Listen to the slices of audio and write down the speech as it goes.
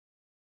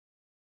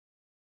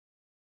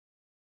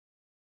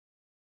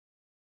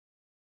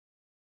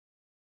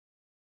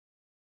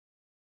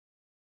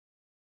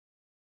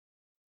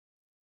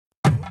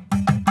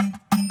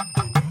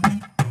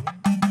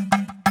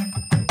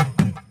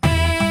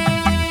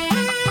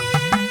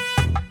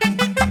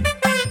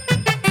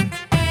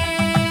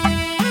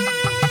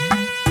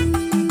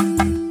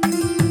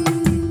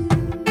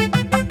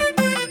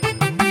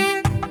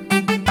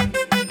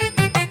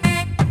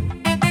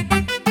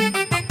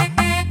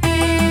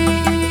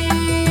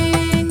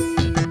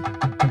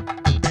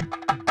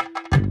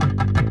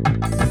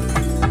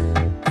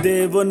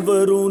தேவன்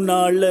வரும்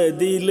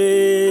நாளதிலே,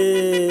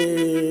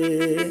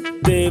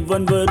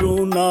 தேவன்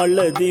வரும்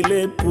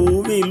நாளதிலே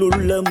பூவில்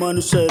உள்ள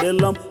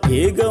மனுஷரெல்லாம்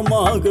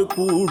ஏகமாக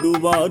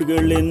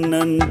கூடுவார்கள் என்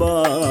நண்பா.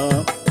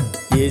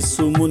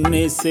 இயேசு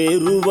முன்னே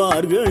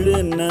சேருவார்கள்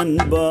என்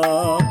நண்பா.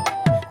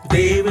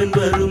 தேவன்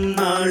வரும்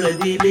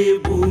நாளதிலே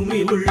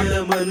பூமியில் உள்ள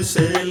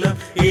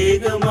மனுஷரெல்லாம்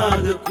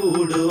ஏகமாக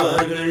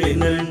கூடுவார்கள்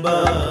என் நண்பா.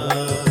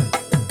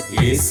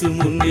 இயேசு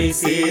முன்னே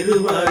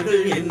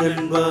சேருவார்கள் என்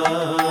நண்பா.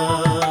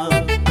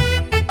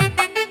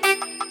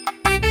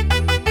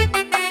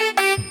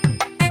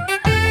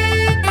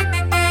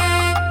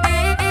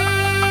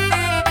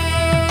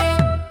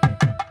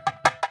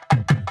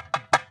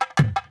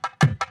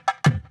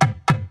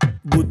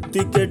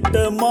 புத்தி கெட்ட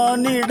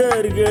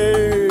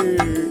மானிடர்கள்,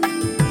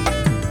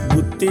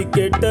 புத்தி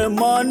கெட்ட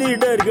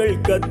மானிடர்கள்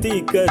கத்தி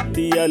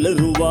கத்தி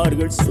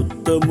அலறுவார்கள்.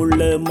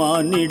 சுத்தமுள்ள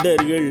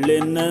மானிடர்கள்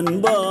என்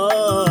நண்பா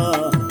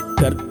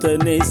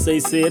கர்த்தனேசை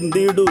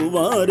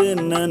சேர்ந்திடுவார்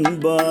என்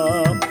நண்பா.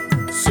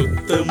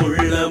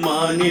 சுத்தமுள்ள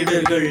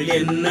மானிடர்கள்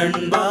என்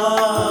நண்பா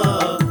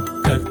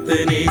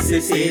கர்த்தனேசை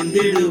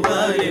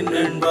சேர்ந்திடுவார் என்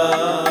நண்பா.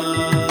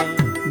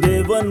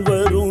 தேவன்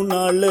வரும்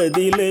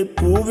நாளதிலே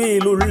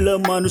பூவில் உள்ள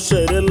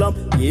மனுஷரெல்லாம்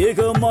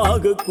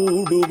ஏகமாக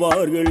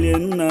கூடுவார்கள்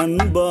என்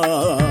நண்பா.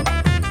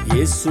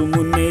 இயேசு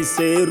முன்னே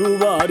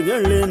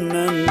சேருவார்கள் என்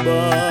நண்பா.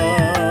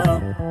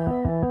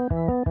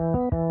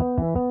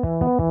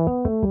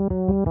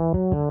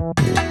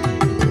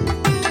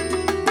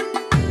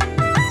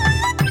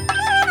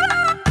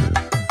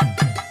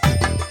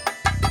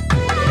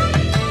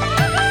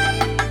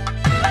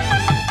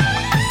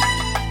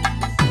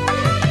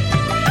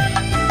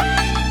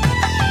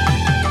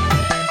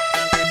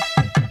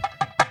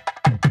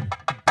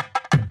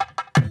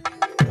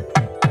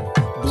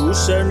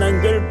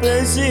 தூஷணங்கள்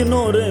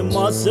பேசினோரே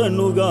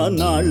மாசனுகா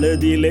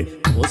நாளதிலே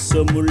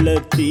மோசமுள்ள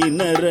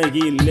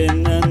தீனரகில்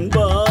என்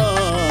நண்பா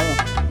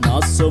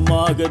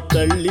நாசமாக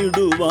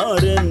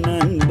தள்ளிடுவார் என்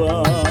நண்பா.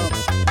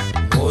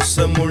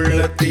 மோசமுள்ள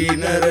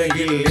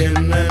தீனரகில்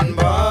என்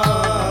நண்பா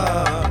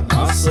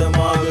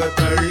நாசமாக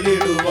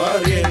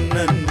தள்ளிடுவார் என்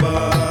நண்பா.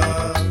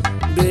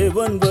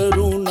 தேவன்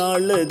வரும்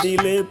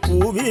நாளதிலே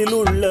பூவில்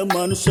உள்ள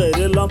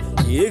மனுஷரெல்லாம்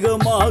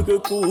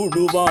ஏகமாக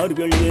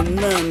கூடுவார்கள் என்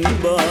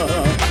நண்பா.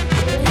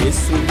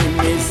 இயேசு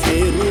முன்னே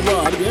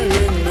சேருவார்கள்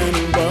என்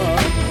நண்பா.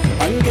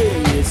 அங்கே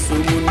இயேசு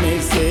முன்னே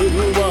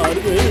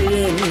சேருவார்கள்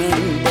என்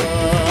நண்பா.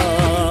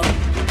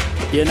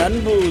 என்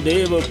அன்பு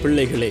தேவ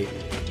பிள்ளைகளே,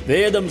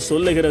 வேதம்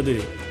சொல்லுகிறது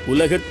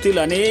உலகத்தில்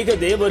அநேக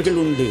தேவர்கள்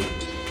உண்டு,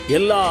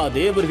 எல்லா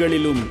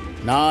தேவர்களிலும்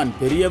நான்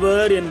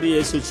பெரியவர் என்று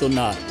இயேசு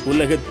சொன்னார்.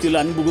 உலகத்தில்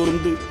அன்பு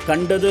கூர்ந்து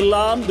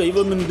கண்டதெல்லாம்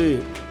தெய்வம் என்று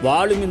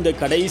வாழும் இந்த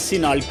கடைசி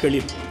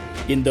நாட்களில்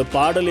இந்த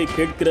பாடலை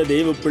கேட்கிற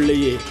தேவ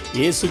பிள்ளையே,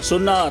 இயேசு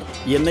சொன்னார்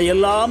என்னை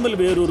அல்லாமல்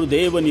வேறொரு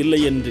தேவன் இல்லை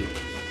என்று.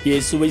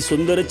 இயேசுவை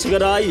சொந்த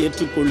இரட்சகராய்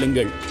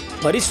ஏற்றுக்கொள்ளுங்கள்,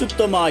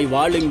 பரிசுத்தமாய்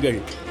வாழுங்கள்,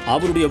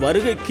 அவருடைய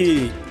வருகைக்கு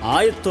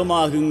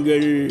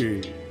ஆயத்தமாகுங்கள்.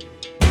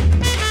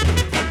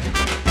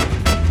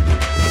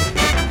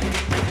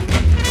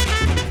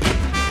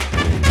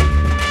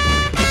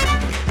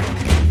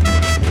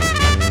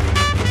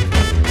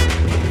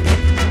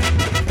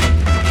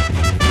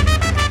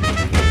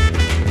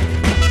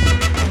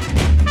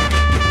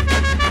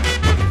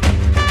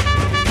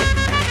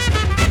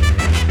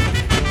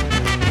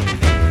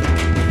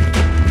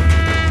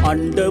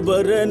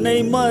 அண்டவரனை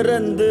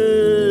மறந்து,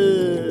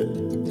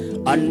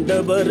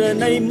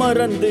 அண்டவரனை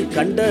மறந்து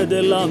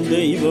கண்டதெல்லாம்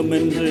தெய்வம்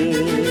என்று,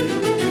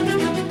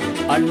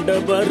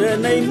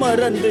 அண்டவரனை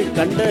மறந்து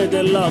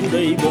கண்டதெல்லாம்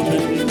தெய்வம்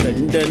என்று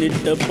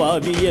கண்டனிட்ட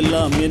பாவி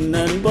எல்லாம் என்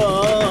நண்பா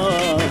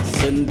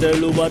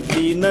செந்தழுவார்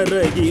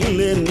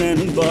தீனரகில் என்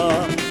நண்பா.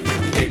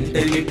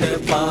 கண்டனிட்ட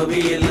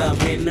பாவி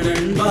எல்லாம் என்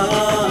நண்பா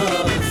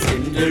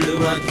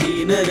செந்தழுவார்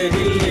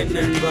தீனரகில் என்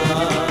நண்பா.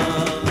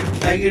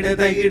 தகிட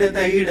தகிட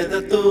தகிட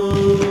தத்தோ,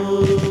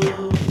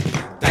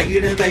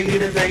 தகிட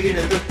தகிட தகிட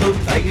தத்தோ,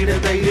 தகிட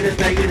தகிட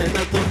தகிட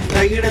தத்தோ,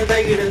 தகிட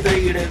தகிட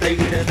தகிட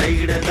தகிட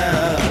தகிடதா,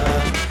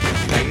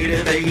 தகிட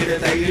தகிட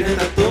தகிட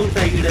தத்தோ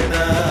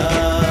தகிடதா.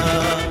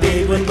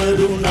 தேவன்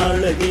வரும்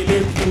நாளதிலே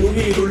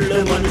பூவில் உள்ள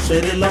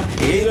மனுஷரெல்லாம்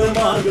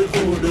ஏகமாக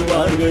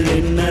கூடுவார்கள்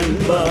என்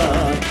நண்பா.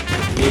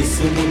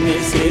 இயேசு முன்னே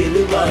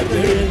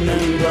சேருவார்கள் என்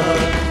நண்பா.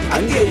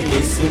 அங்கே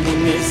இயேசு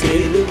முன்னே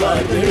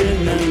சேருவார்கள்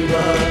என்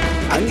நண்பா.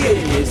 அங்கே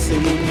இயேசு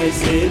முன்னே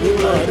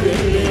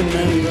சேருவார்கள் என்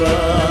நண்பா.